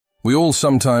We all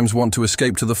sometimes want to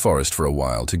escape to the forest for a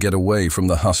while to get away from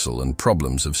the hustle and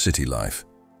problems of city life.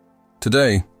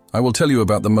 Today, I will tell you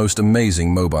about the most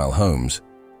amazing mobile homes,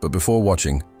 but before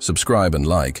watching, subscribe and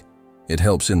like. It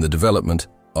helps in the development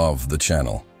of the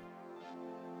channel.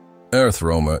 Earth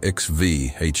Roamer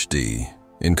XV HD.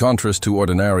 In contrast to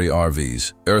ordinary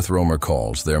RVs, Earth Roamer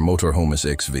calls their motorhomes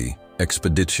XV,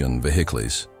 Expedition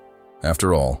Vehicles.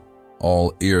 After all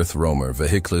Earth Roamer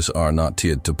vehicles are not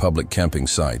tiered to public camping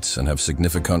sites and have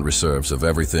significant reserves of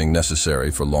everything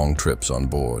necessary for long trips on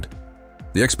board.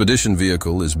 The Expedition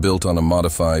vehicle is built on a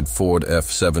modified Ford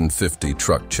F-750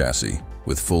 truck chassis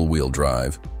with full-wheel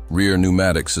drive, rear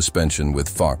pneumatic suspension with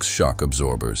Fox shock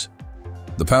absorbers.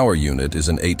 The power unit is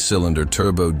an 8-cylinder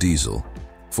turbo diesel,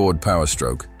 Ford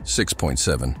Powerstroke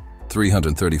 6.7,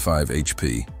 335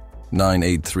 HP,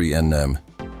 983 Nm,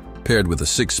 paired with a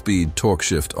 6-speed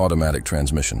torque-shift automatic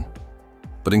transmission.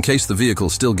 But in case the vehicle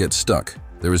still gets stuck,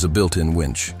 there is a built-in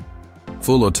winch.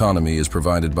 Full autonomy is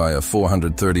provided by a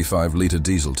 435-liter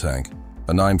diesel tank,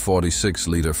 a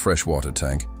 946-liter freshwater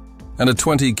tank, and a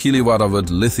 20 kWh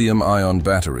lithium-ion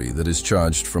battery that is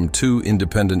charged from 2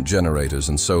 independent generators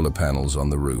and solar panels on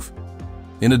the roof.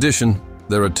 In addition,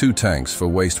 there are 2 tanks for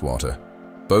wastewater,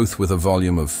 both with a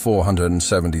volume of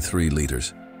 473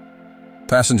 liters.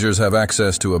 Passengers have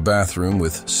access to a bathroom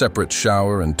with separate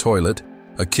shower and toilet,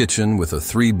 a kitchen with a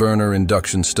 3-burner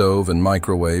induction stove and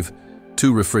microwave,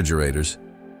 2 refrigerators,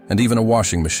 and even a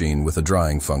washing machine with a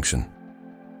drying function.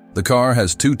 The car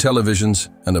has 2 televisions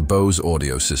and a Bose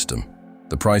audio system.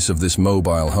 The price of this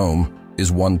mobile home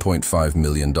is $1.5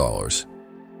 million.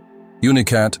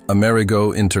 Unicat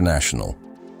Amerigo International.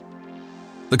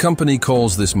 The company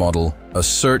calls this model a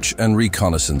search and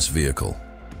reconnaissance vehicle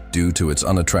due to its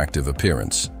unattractive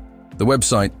appearance. The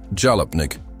website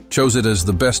Jalopnik chose it as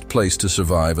the best place to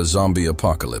survive a zombie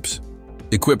apocalypse.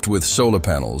 Equipped with solar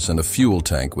panels and a fuel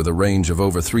tank with a range of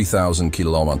over 3,000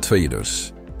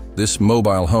 kilometers, this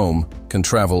mobile home can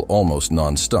travel almost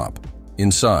non-stop.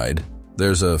 Inside,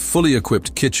 there's a fully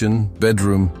equipped kitchen,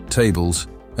 bedroom, tables,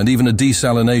 and even a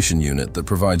desalination unit that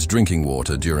provides drinking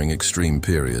water during extreme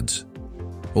periods.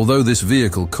 Although this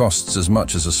vehicle costs as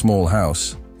much as a small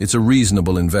house, it's a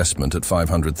reasonable investment at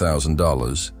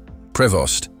 $500,000.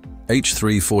 Prevost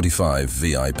H345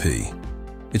 VIP.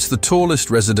 It's the tallest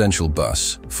residential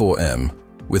bus, 4M,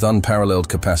 with unparalleled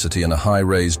capacity and a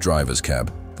high-raised driver's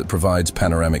cab that provides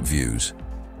panoramic views.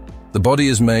 The body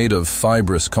is made of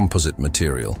fibrous composite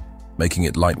material, making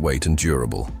it lightweight and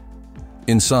durable.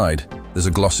 Inside, there's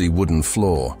a glossy wooden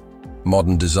floor,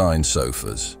 modern design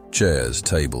sofas, chairs,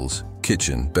 tables,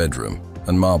 kitchen, bedroom,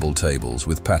 and marble tables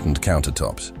with patterned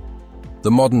countertops.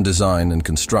 The modern design and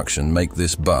construction make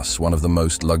this bus one of the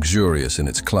most luxurious in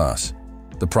its class.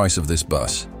 The price of this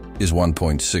bus is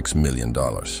 $1.6 million.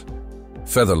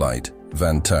 Featherlight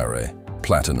Vantare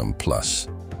Platinum Plus.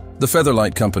 The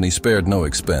Featherlight company spared no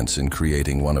expense in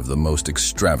creating one of the most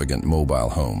extravagant mobile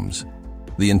homes.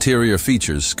 The interior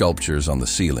features sculptures on the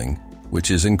ceiling, which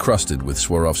is encrusted with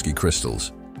Swarovski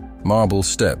crystals, marble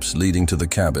steps leading to the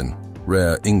cabin,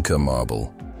 rare Inca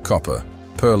marble, copper,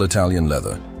 pearl Italian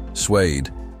leather,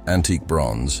 suede, antique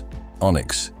bronze,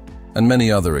 onyx, and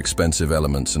many other expensive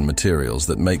elements and materials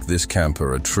that make this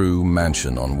camper a true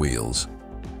mansion on wheels.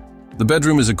 The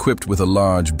bedroom is equipped with a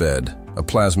large bed, a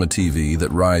plasma TV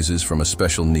that rises from a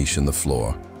special niche in the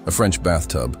floor, a French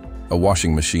bathtub, a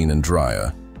washing machine and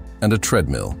dryer, and a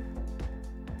treadmill.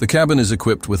 The cabin is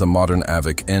equipped with a modern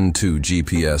Avic N2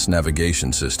 GPS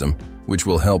navigation system, which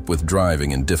will help with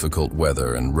driving in difficult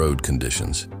weather and road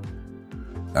conditions.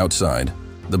 Outside,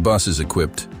 the bus is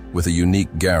equipped with a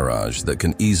unique garage that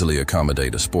can easily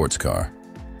accommodate a sports car.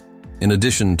 In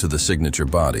addition to the signature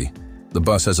body, the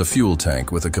bus has a fuel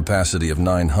tank with a capacity of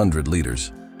 900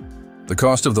 liters. The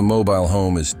cost of the mobile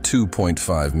home is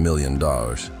 $2.5 million.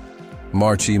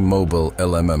 Marchi Mobile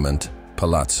Element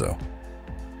Palazzo.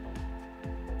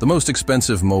 The most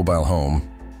expensive mobile home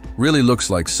really looks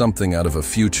like something out of a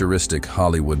futuristic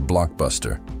Hollywood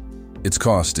blockbuster. Its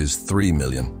cost is $3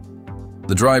 million.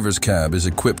 The driver's cab is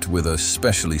equipped with a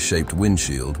specially shaped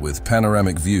windshield with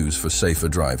panoramic views for safer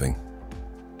driving.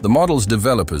 The model's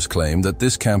developers claim that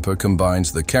this camper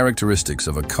combines the characteristics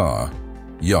of a car,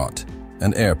 yacht,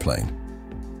 and airplane.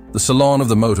 The salon of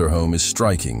the motorhome is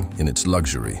striking in its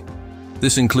luxury.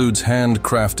 This includes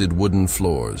handcrafted wooden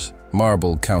floors,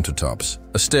 marble countertops,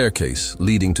 a staircase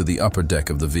leading to the upper deck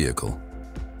of the vehicle.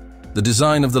 The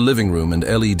design of the living room and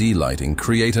LED lighting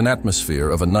create an atmosphere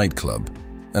of a nightclub,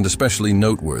 and especially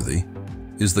noteworthy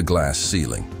is the glass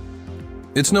ceiling.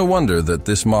 It's no wonder that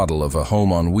this model of a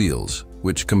home on wheels,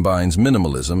 which combines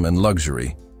minimalism and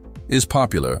luxury, is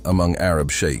popular among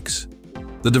Arab sheikhs.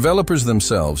 The developers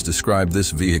themselves describe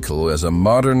this vehicle as a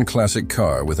modern classic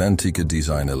car with Antica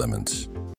design elements.